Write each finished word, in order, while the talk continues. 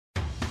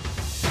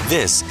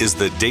This is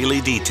the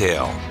Daily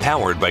Detail,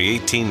 powered by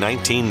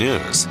 1819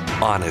 News.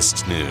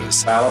 Honest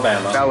news.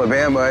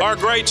 Alabama. Our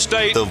great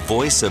state. The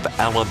voice of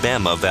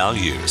Alabama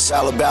values.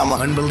 Alabama.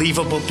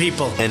 Unbelievable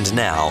people. And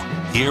now,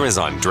 here is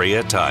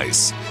Andrea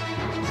Tice.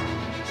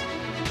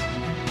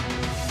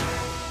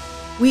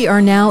 We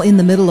are now in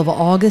the middle of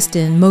August,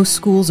 and most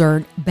schools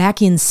are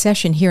back in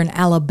session here in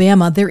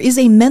Alabama. There is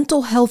a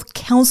mental health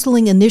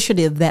counseling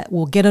initiative that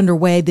will get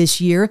underway this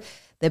year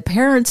that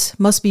parents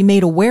must be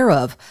made aware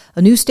of.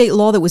 A new state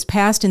law that was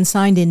passed and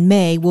signed in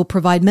May will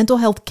provide mental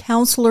health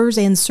counselors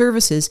and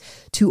services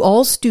to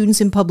all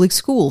students in public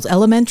schools,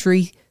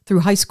 elementary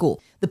through high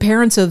school. The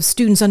parents of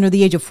students under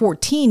the age of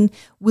 14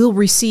 will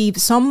receive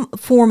some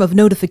form of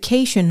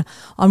notification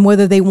on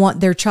whether they want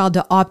their child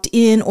to opt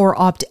in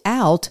or opt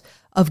out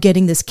of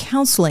getting this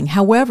counseling.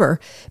 However,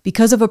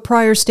 because of a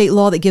prior state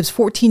law that gives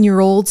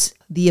 14-year-olds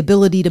the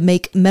ability to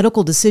make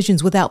medical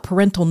decisions without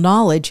parental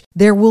knowledge,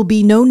 there will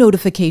be no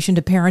notification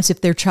to parents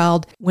if their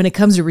child, when it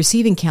comes to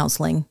receiving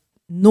counseling,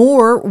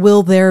 nor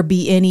will there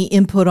be any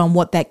input on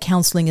what that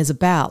counseling is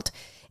about.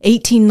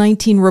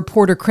 1819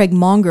 reporter Craig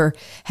Monger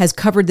has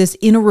covered this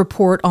in a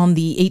report on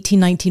the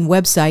 1819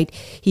 website.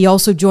 He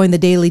also joined the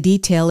Daily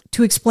Detail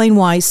to explain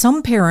why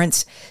some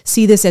parents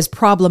see this as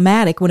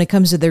problematic when it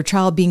comes to their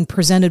child being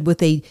presented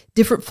with a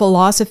different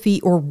philosophy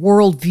or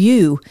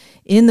worldview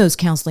in those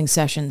counseling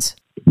sessions.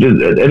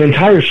 An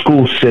entire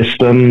school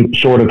system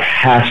sort of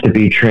has to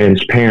be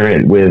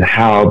transparent with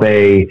how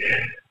they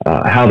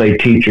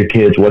teach your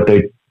kids, what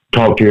they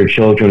talk to your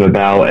children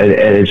about, and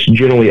it's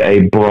generally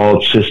a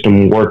broad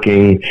system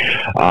working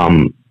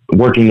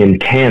in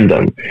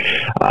tandem.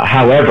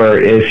 However,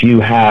 if you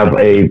have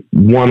a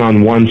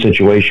one-on-one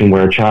situation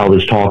where a child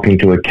is talking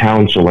to a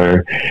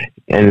counselor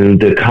and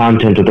the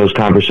content of those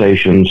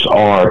conversations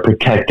are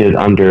protected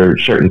under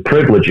certain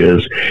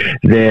privileges,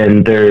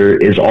 then there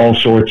is all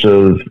sorts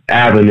of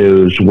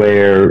avenues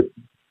where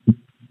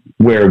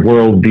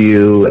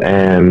worldview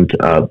and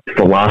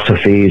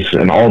philosophies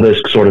and all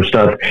this sort of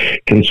stuff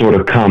can sort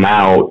of come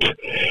out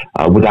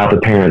without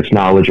the parents'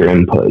 knowledge or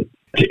input.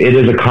 It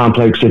is a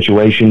complex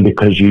situation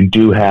because you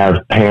do have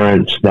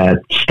parents that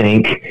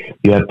stink.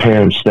 You have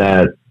parents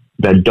that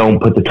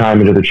don't put the time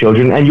into their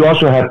children. And you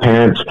also have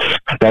parents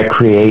that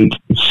create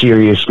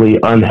seriously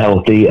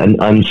unhealthy and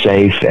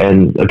unsafe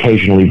and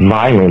occasionally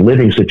violent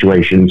living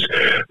situations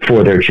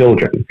for their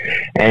children.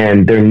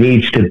 And there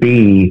needs to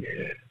be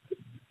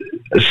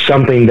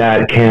something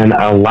that can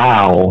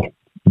allow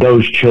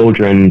those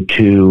children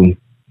to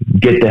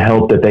get the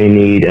help that they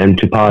need and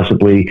to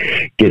possibly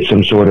get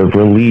some sort of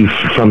relief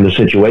from the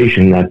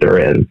situation that they're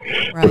in.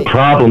 Right. The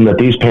problem that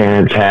these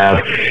parents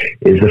have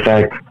is the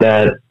fact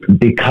that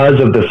because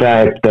of the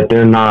fact that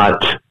they're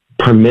not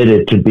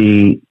permitted to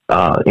be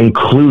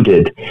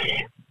included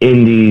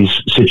in these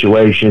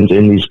situations,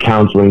 in these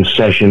counseling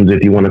sessions,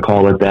 if you want to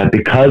call it that,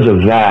 because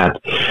of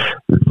that,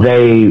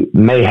 they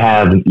may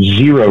have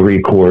zero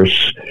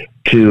recourse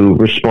to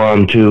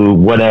respond to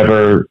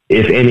whatever,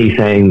 if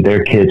anything,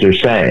 their kids are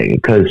saying,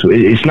 because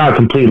it's not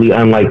completely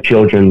unlike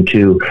children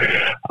to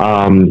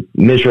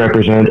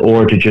misrepresent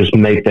or to just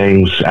make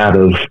things out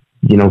of,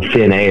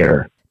 thin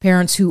air.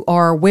 Parents who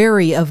are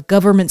wary of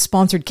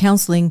government-sponsored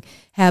counseling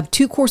have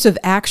two course of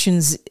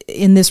actions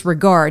in this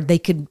regard. They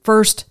could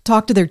first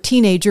talk to their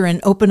teenager and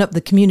open up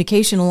the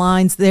communication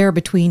lines there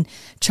between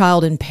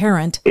child and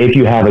parent. If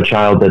you have a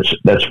child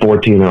that's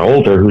 14 or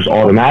older who's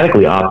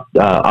automatically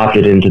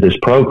opted into this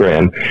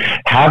program,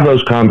 have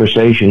those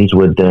conversations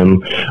with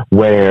them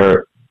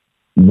where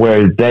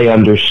they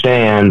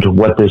understand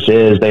what this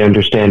is. They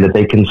understand that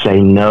they can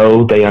say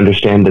no. They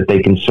understand that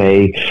they can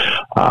say,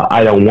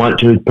 I don't want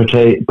to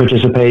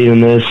participate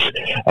in this.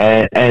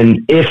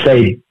 And if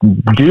they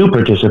do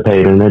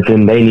participate in it,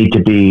 then they need to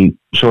be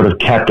sort of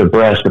kept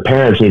abreast. The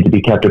parents need to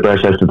be kept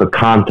abreast as to the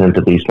content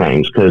of these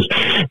things, because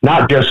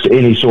not just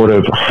any sort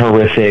of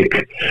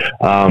horrific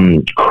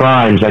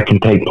crimes that can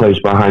take place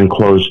behind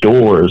closed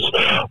doors,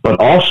 but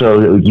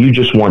also you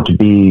just want to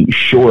be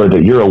sure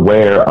that you're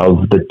aware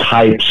of the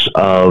types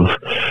of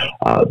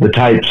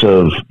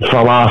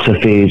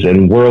philosophies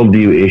and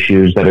worldview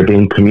issues that are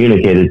being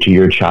communicated to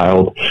your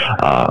child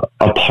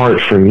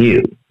apart from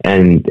you.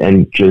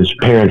 And just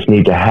parents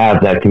need to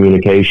have that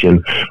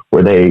communication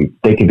where they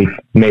can be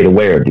made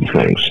aware of these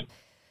things.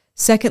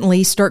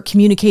 Secondly, start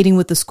communicating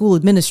with the school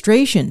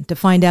administration to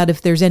find out if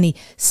there's any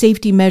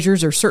safety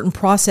measures or certain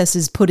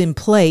processes put in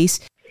place.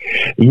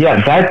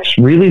 Yeah, that's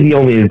really the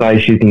only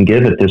advice you can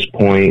give at this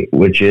point,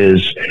 which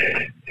is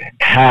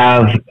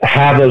have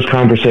those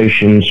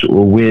conversations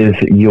with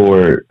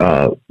your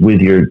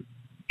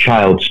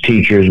child's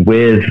teachers,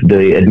 with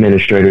the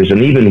administrators,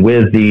 and even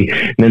with the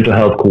mental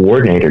health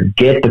coordinator.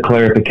 Get the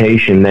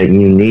clarification that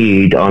you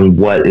need on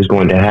what is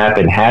going to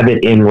happen. Have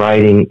it in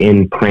writing,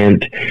 in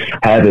print,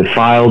 have it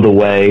filed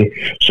away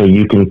so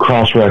you can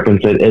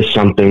cross-reference it if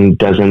something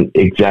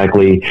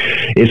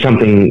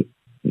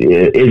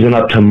isn't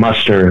up to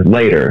muster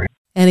later.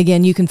 And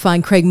again, you can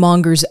find Craig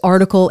Monger's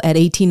article at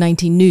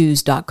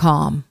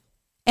 1819news.com.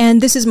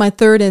 And this is my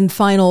third and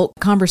final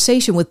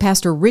conversation with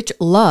Pastor Rich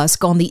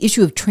Lusk on the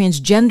issue of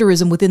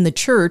transgenderism within the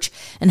church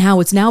and how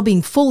it's now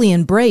being fully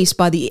embraced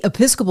by the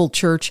Episcopal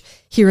Church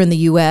here in the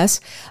U.S.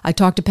 I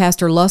talked to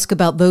Pastor Lusk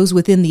about those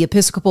within the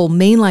Episcopal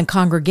mainline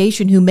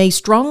congregation who may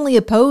strongly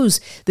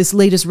oppose this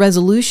latest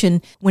resolution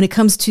when it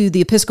comes to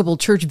the Episcopal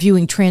Church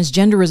viewing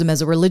transgenderism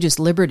as a religious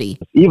liberty.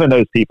 Even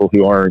those people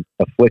who aren't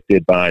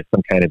afflicted by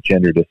some kind of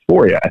gender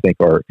dysphoria, I think,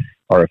 are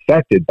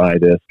affected by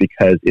this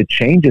because it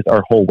changes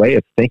our whole way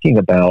of thinking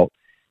about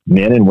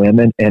men and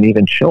women and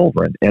even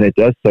children, and it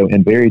does so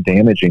in very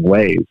damaging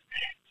ways.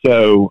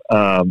 So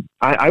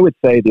I would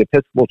say the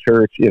Episcopal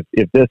Church,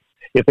 if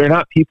there are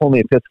not people in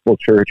the Episcopal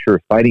Church who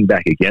are fighting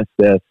back against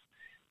this,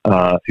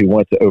 who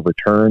want to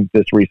overturn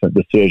this recent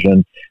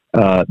decision,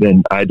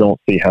 then I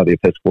don't see how the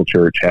Episcopal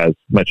Church has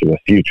much of a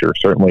future.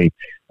 Certainly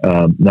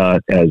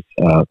not as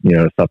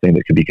something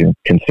that could be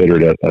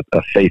considered a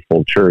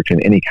faithful church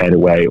in any kind of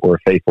way, or a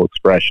faithful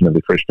expression of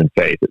the Christian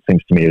faith. It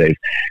seems to me they've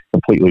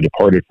completely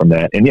departed from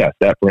that. And yes,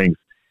 that brings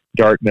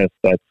darkness.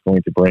 That's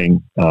going to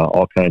bring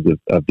all kinds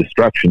of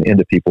destruction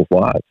into people's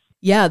lives.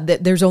 Yeah,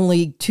 there's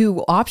only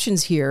two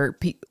options here.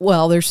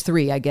 Well, there's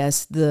three, I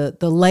guess. The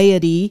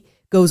laity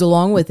goes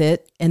along with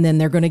it, and then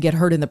they're going to get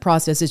hurt in the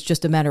process. It's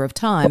just a matter of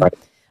time.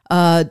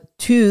 Right.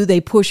 Two,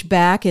 they push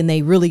back and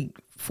they really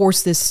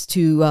force this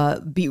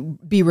to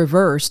be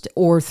reversed,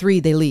 or three,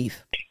 they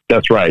leave.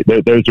 That's right.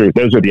 Those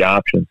are the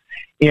options.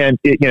 And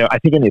I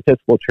think in the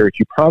Episcopal Church,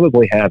 you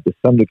probably have to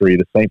some degree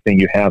the same thing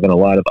you have in a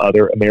lot of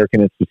other American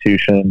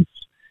institutions,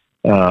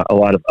 a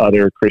lot of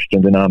other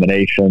Christian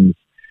denominations,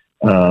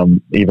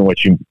 even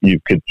what you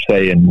could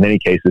say in many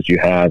cases you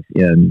have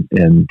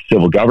in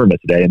civil government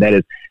today, and that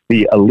is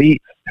the elites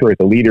who are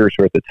the leaders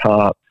who are at the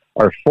top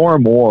are far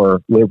more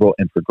liberal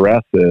and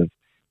progressive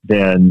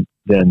than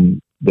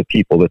the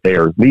people that they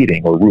are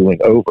leading or ruling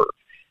over.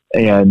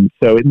 And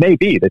so it may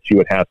be that you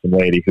would have some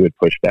laity who would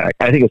push back.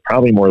 I think it's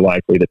probably more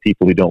likely that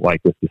people who don't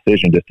like this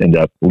decision just end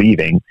up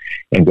leaving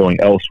and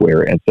going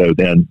elsewhere. And so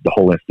then the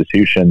whole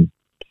institution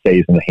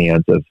stays in the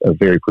hands of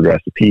very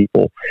progressive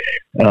people.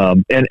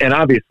 And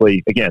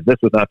obviously, again, this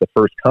was not the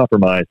first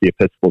compromise the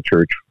Episcopal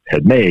Church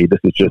had made. This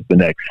is just the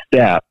next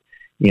step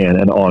in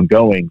an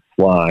ongoing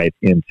slide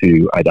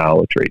into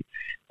idolatry.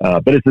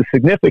 But it's a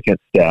significant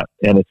step,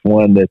 and it's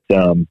one that,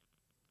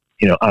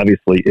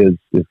 obviously is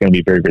going to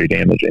be very, very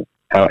damaging.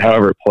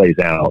 However it plays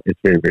out, it's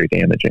very, very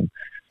damaging.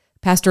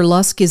 Pastor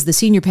Lusk is the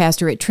senior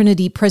pastor at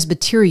Trinity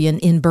Presbyterian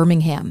in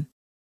Birmingham.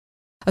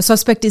 A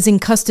suspect is in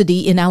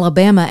custody in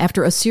Alabama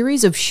after a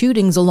series of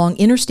shootings along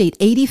Interstate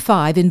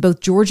 85 in both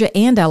Georgia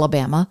and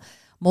Alabama.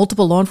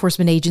 Multiple law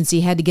enforcement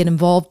agencies had to get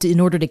involved in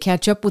order to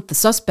catch up with the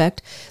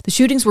suspect. The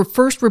shootings were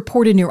first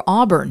reported near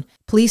Auburn.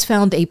 Police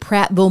found a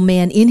Prattville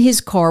man in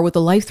his car with a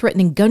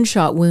life-threatening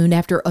gunshot wound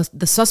after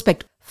the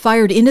suspect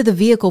fired into the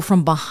vehicle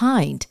from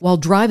behind while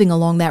driving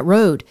along that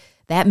road.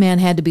 That man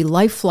had to be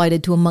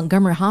life-flighted to a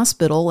Montgomery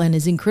hospital and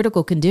is in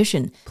critical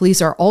condition. Police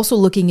are also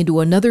looking into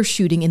another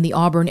shooting in the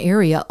Auburn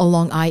area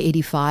along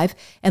I-85,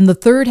 and the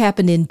third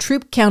happened in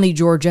Troup County,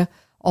 Georgia,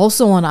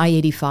 also on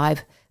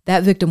I-85.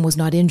 That victim was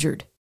not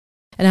injured.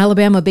 An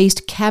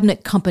Alabama-based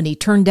cabinet company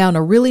turned down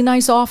a really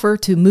nice offer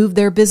to move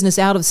their business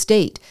out of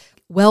state.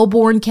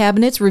 Wellborn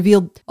Cabinets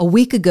revealed a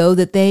week ago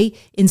that they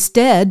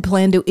instead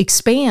plan to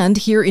expand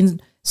here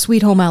in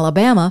Sweet Home,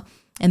 Alabama,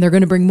 and they're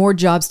going to bring more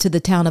jobs to the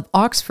town of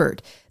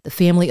Oxford. The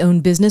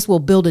family-owned business will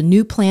build a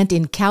new plant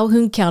in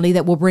Calhoun County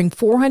that will bring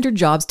 400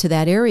 jobs to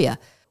that area.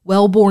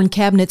 Wellborn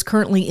Cabinets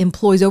currently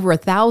employs over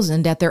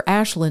 1,000 at their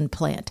Ashland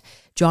plant.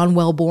 John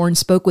Wellborn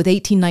spoke with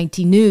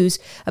 1819 News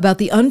about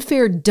the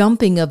unfair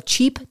dumping of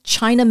cheap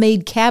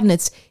China-made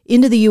cabinets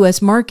into the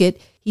U.S. market.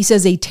 He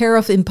says a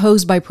tariff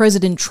imposed by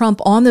President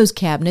Trump on those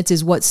cabinets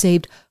is what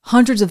saved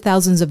hundreds of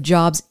thousands of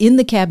jobs in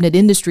the cabinet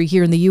industry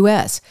here in the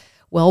U.S.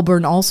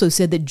 Wellborn also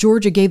said that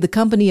Georgia gave the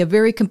company a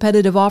very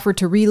competitive offer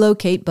to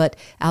relocate, but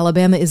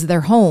Alabama is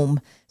their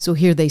home, so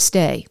here they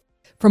stay.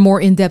 For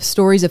more in-depth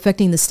stories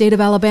affecting the state of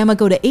Alabama,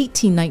 go to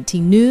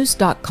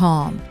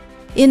 1819news.com.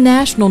 In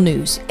national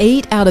news,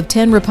 8 out of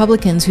 10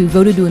 Republicans who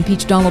voted to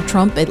impeach Donald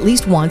Trump at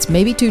least once,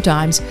 maybe 2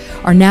 times,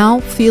 are now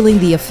feeling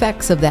the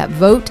effects of that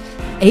vote.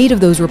 8 of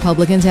those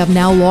Republicans have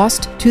now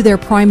lost to their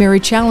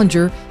primary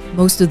challenger.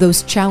 Most of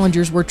those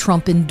challengers were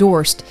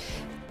Trump-endorsed.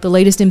 The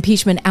latest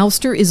impeachment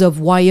ouster is of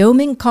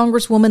Wyoming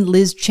Congresswoman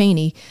Liz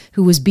Cheney,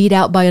 who was beat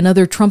out by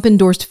another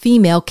Trump-endorsed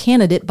female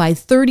candidate by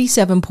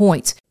 37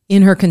 points.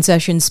 In her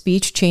concession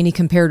speech, Cheney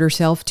compared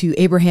herself to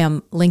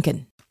Abraham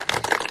Lincoln.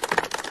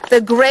 The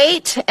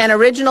great and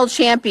original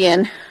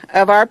champion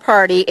of our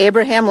party,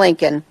 Abraham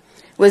Lincoln,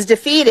 was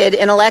defeated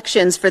in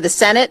elections for the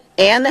Senate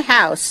and the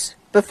House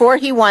before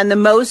he won the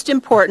most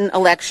important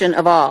election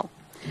of all.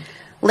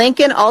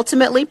 Lincoln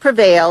ultimately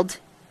prevailed,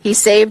 he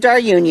saved our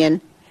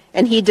Union,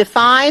 and he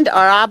defined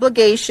our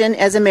obligation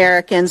as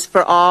Americans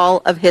for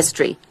all of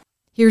history.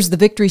 Here's the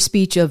victory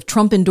speech of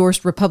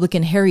Trump-endorsed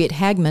Republican Harriet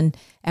Hagman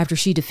after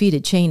she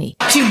defeated Cheney.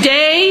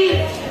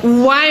 Today,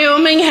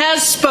 Wyoming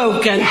has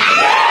spoken.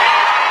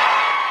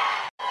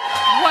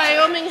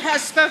 Wyoming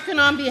has spoken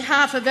on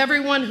behalf of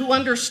everyone who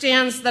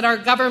understands that our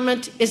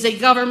government is a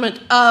government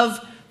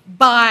of,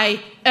 by,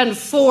 and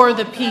for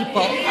the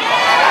people.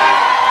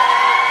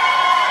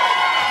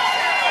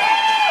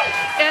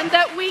 And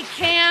that we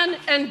can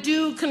and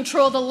do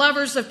control the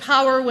levers of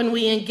power when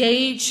we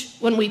engage,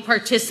 when we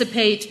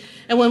participate,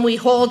 and when we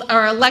hold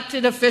our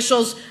elected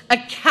officials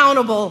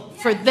accountable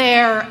for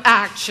their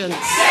actions.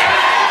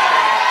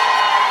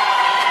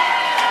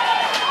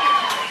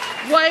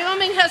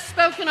 Wyoming has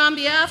spoken on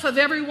behalf of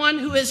everyone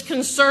who is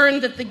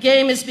concerned that the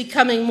game is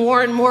becoming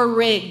more and more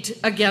rigged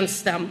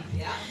against them.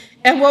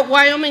 And what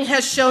Wyoming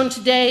has shown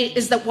today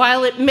is that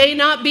while it may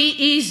not be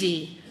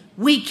easy,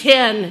 we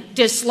can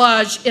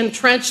dislodge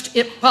entrenched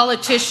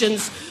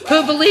politicians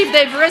who believe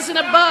they've risen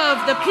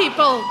above the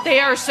people they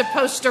are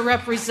supposed to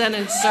represent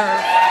and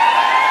serve.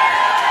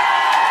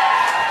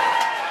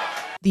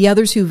 The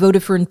others who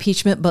voted for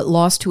impeachment but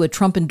lost to a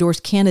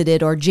Trump-endorsed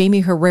candidate are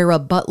Jamie Herrera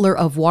Butler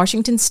of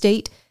Washington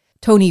State,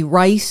 Tony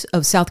Rice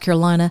of South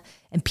Carolina,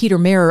 and Peter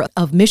Mayer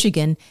of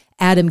Michigan.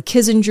 Adam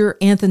Kinzinger,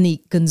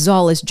 Anthony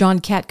Gonzalez, John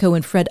Katko,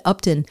 and Fred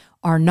Upton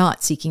are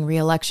not seeking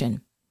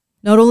re-election.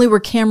 Not only were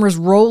cameras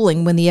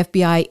rolling when the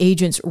FBI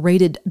agents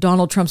raided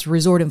Donald Trump's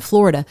resort in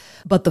Florida,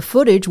 but the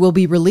footage will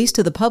be released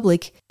to the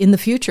public in the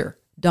future.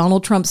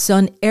 Donald Trump's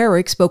son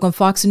Eric spoke on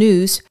Fox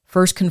News,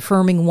 first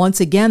confirming once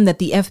again that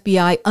the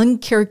FBI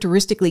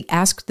uncharacteristically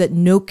asked that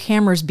no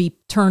cameras be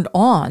turned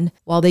on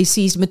while they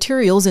seized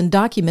materials and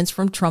documents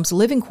from Trump's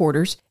living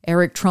quarters.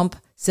 Eric Trump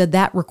said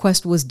that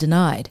request was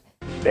denied.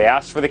 They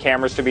asked for the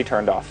cameras to be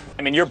turned off.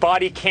 I mean, your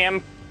body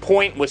cam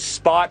point was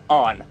spot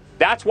on.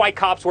 That's why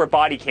cops wear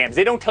body cams.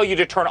 They don't tell you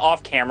to turn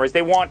off cameras.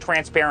 They want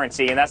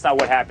transparency, and that's not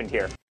what happened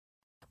here.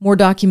 More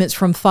documents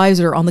from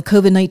Pfizer on the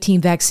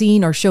COVID-19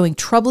 vaccine are showing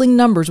troubling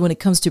numbers when it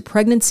comes to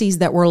pregnancies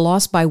that were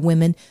lost by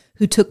women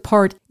who took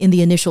part in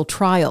the initial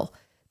trial.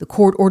 The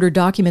court-ordered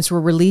documents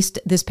were released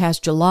this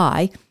past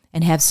July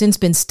and have since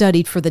been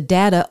studied for the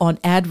data on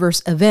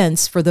adverse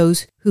events for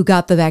those who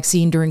got the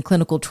vaccine during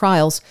clinical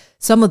trials.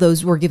 Some of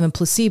those were given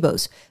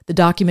placebos. The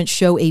documents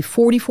show a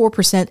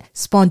 44%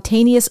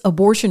 spontaneous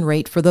abortion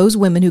rate for those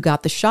women who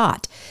got the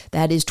shot.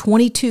 That is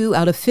 22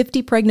 out of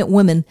 50 pregnant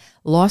women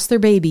lost their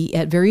baby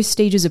at various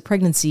stages of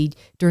pregnancy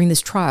during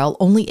this trial.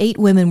 Only 8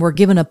 women were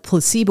given a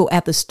placebo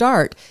at the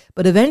start,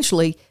 but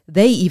eventually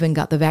they even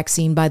got the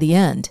vaccine by the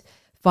end.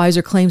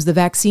 Pfizer claims the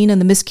vaccine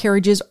and the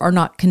miscarriages are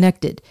not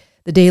connected.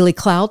 The Daily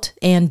Clout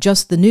and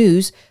Just the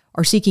News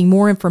are seeking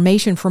more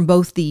information from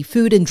both the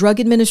Food and Drug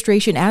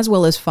Administration as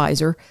well as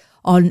Pfizer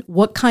on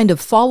what kind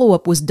of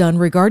follow-up was done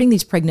regarding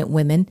these pregnant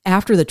women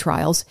after the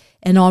trials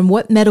and on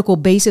what medical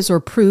basis or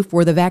proof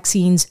were the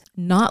vaccines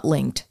not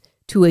linked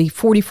to a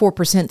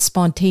 44%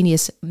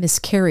 spontaneous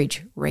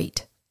miscarriage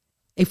rate.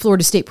 A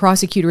Florida state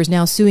prosecutor is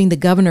now suing the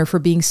governor for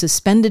being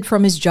suspended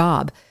from his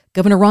job.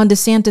 Governor Ron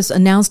DeSantis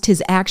announced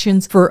his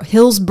actions for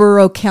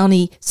Hillsborough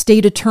County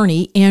State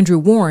Attorney Andrew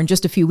Warren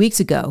just a few weeks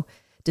ago.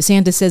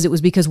 DeSantis says it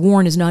was because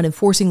Warren is not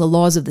enforcing the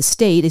laws of the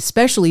state,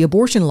 especially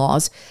abortion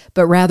laws,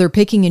 but rather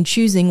picking and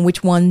choosing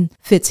which one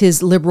fits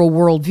his liberal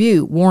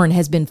worldview. Warren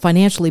has been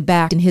financially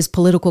backed in his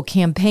political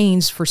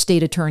campaigns for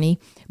state attorney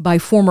by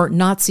former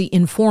Nazi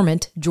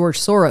informant George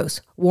Soros.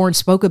 Warren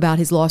spoke about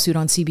his lawsuit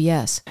on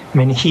CBS. I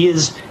mean, he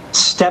is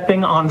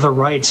stepping on the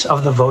rights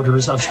of the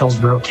voters of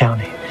Hillsborough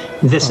County.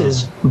 This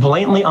is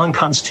blatantly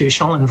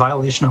unconstitutional in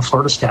violation of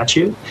Florida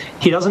statute.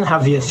 He doesn't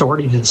have the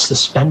authority to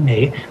suspend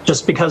me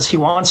just because he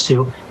wants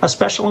to,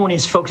 especially when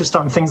he's focused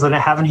on things that I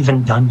haven't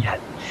even done yet.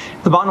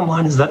 The bottom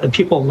line is that the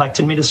people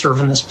elected me to serve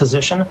in this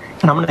position,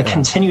 and I'm going to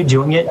continue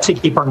doing it to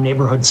keep our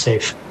neighborhood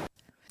safe.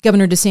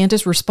 Governor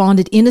DeSantis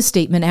responded in a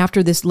statement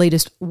after this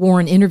latest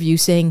Warren interview,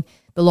 saying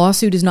the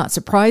lawsuit is not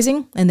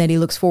surprising and that he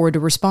looks forward to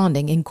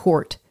responding in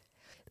court.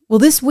 Well,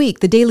 this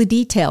week, the Daily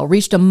Detail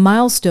reached a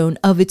milestone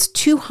of its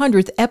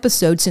 200th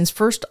episode since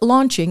first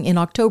launching in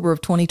October of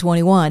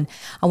 2021.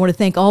 I want to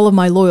thank all of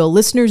my loyal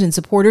listeners and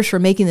supporters for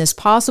making this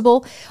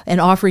possible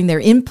and offering their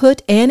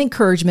input and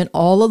encouragement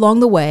all along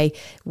the way,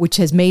 which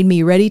has made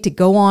me ready to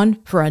go on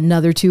for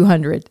another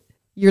 200.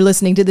 You're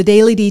listening to the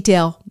Daily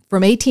Detail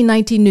from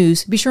 1819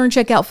 News. Be sure and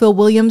check out Phil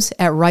Williams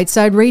at Right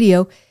Side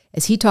Radio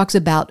as he talks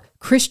about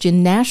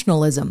Christian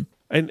nationalism.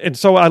 And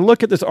so I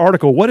look at this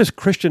article, what is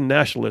Christian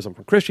nationalism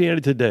from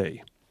Christianity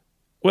Today?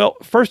 Well,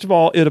 first of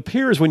all, it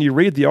appears when you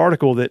read the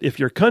article that if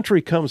your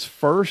country comes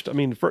first,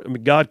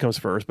 God comes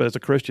first, but as a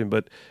Christian,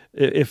 but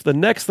if the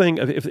next thing,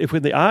 if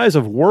in the eyes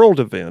of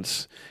world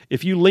events,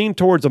 if you lean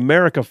towards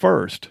America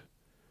first,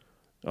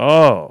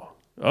 how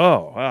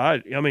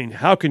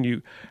can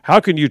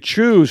you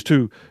choose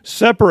to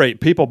separate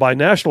people by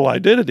national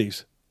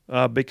identities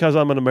because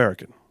I'm an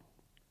American?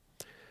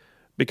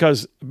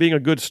 Because being a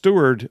good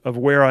steward of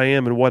where I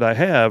am and what I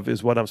have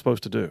is what I'm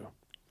supposed to do.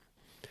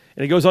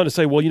 And he goes on to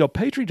say, well,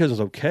 patriotism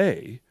is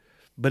okay,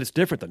 but it's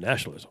different than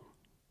nationalism.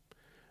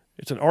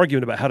 It's an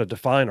argument about how to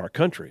define our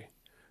country.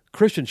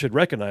 Christians should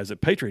recognize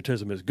that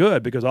patriotism is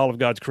good because all of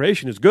God's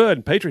creation is good,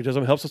 and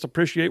patriotism helps us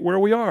appreciate where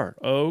we are.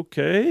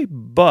 Okay,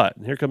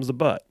 and here comes the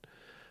but.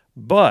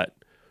 But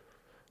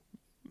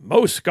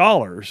most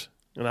scholars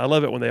And I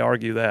love it when they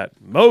argue that.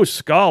 Most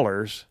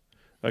scholars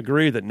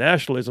agree that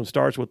nationalism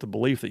starts with the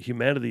belief that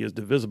humanity is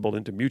divisible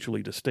into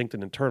mutually distinct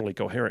and internally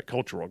coherent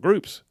cultural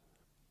groups.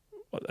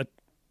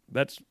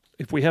 That's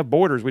if we have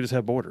borders, we just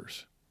have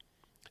borders.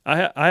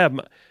 I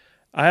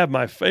have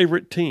my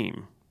favorite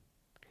team.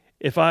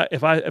 If I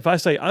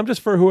say I'm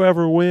just for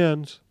whoever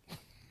wins.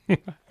 I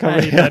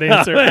hate that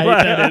answer.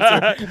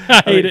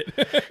 I hate it.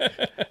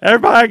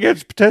 Everybody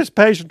gets a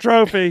participation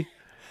trophy.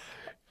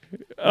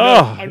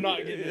 I'm not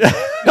getting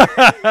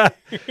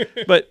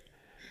it. But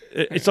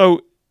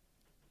so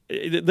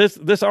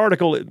this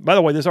article, by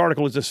the way, this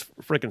article is just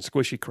freaking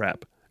squishy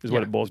crap, is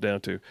what it boils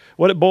down to.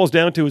 What it boils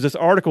down to is this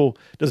article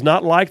does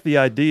not like the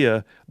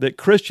idea that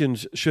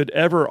Christians should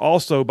ever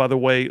also, by the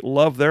way,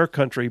 love their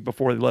country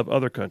before they love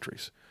other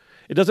countries.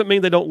 It doesn't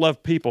mean they don't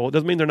love people. It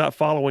doesn't mean they're not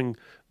following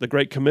the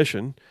Great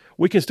Commission.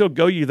 We can still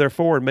go ye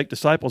therefore and make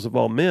disciples of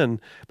all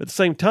men. But at the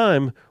same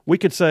time, we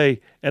could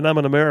say, and I'm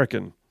an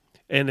American.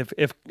 And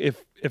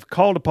if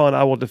called upon,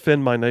 I will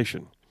defend my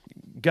nation.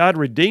 God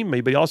redeemed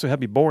me, but he also had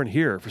me born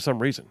here for some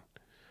reason.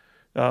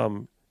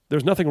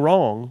 There's nothing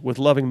wrong with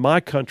loving my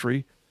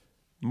country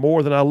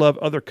more than I love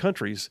other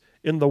countries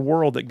in the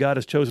world that God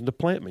has chosen to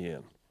plant me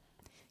in.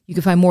 You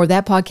can find more of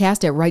that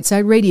podcast at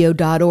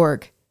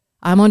rightsideradio.org.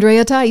 I'm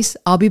Andrea Tice.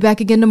 I'll be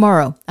back again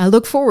tomorrow. I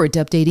look forward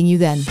to updating you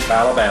then.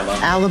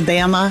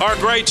 Alabama. Our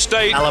great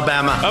state.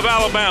 Alabama. Of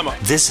Alabama.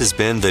 This has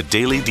been The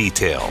Daily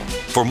Detail.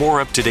 For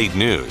more up-to-date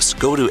news,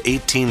 go to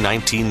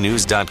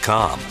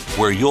 1819news.com,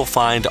 where you'll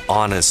find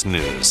honest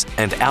news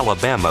and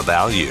Alabama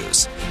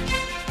values.